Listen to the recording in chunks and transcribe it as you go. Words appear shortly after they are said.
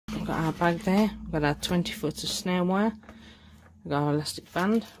got our bag there. We've got our 20-foot of snail wire. We've got our elastic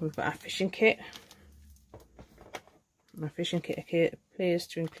band. We've got our fishing kit. My fishing kit appears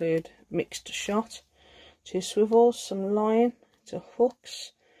to include mixed shot, 2 swivels, some line, 2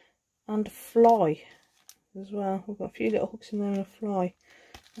 hooks, and a fly as well. We've got a few little hooks in there and a fly.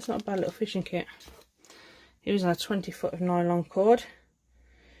 That's not a bad little fishing kit. Here's our 20-foot of nylon cord.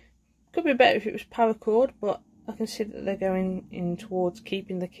 Could be better if it was paracord, but I can see that they're going in towards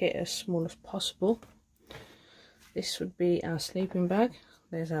keeping the kit as small as possible. This would be our sleeping bag.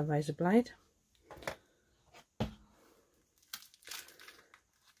 There's our razor blade.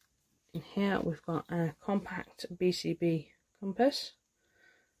 In here we've got a compact BCB compass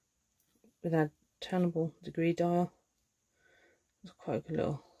with our turnable degree dial. It's quite a good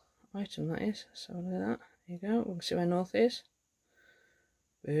little item, that is. So look at that. There you go. We can see where north is.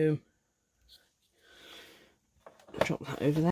 Boom. Drop that over there.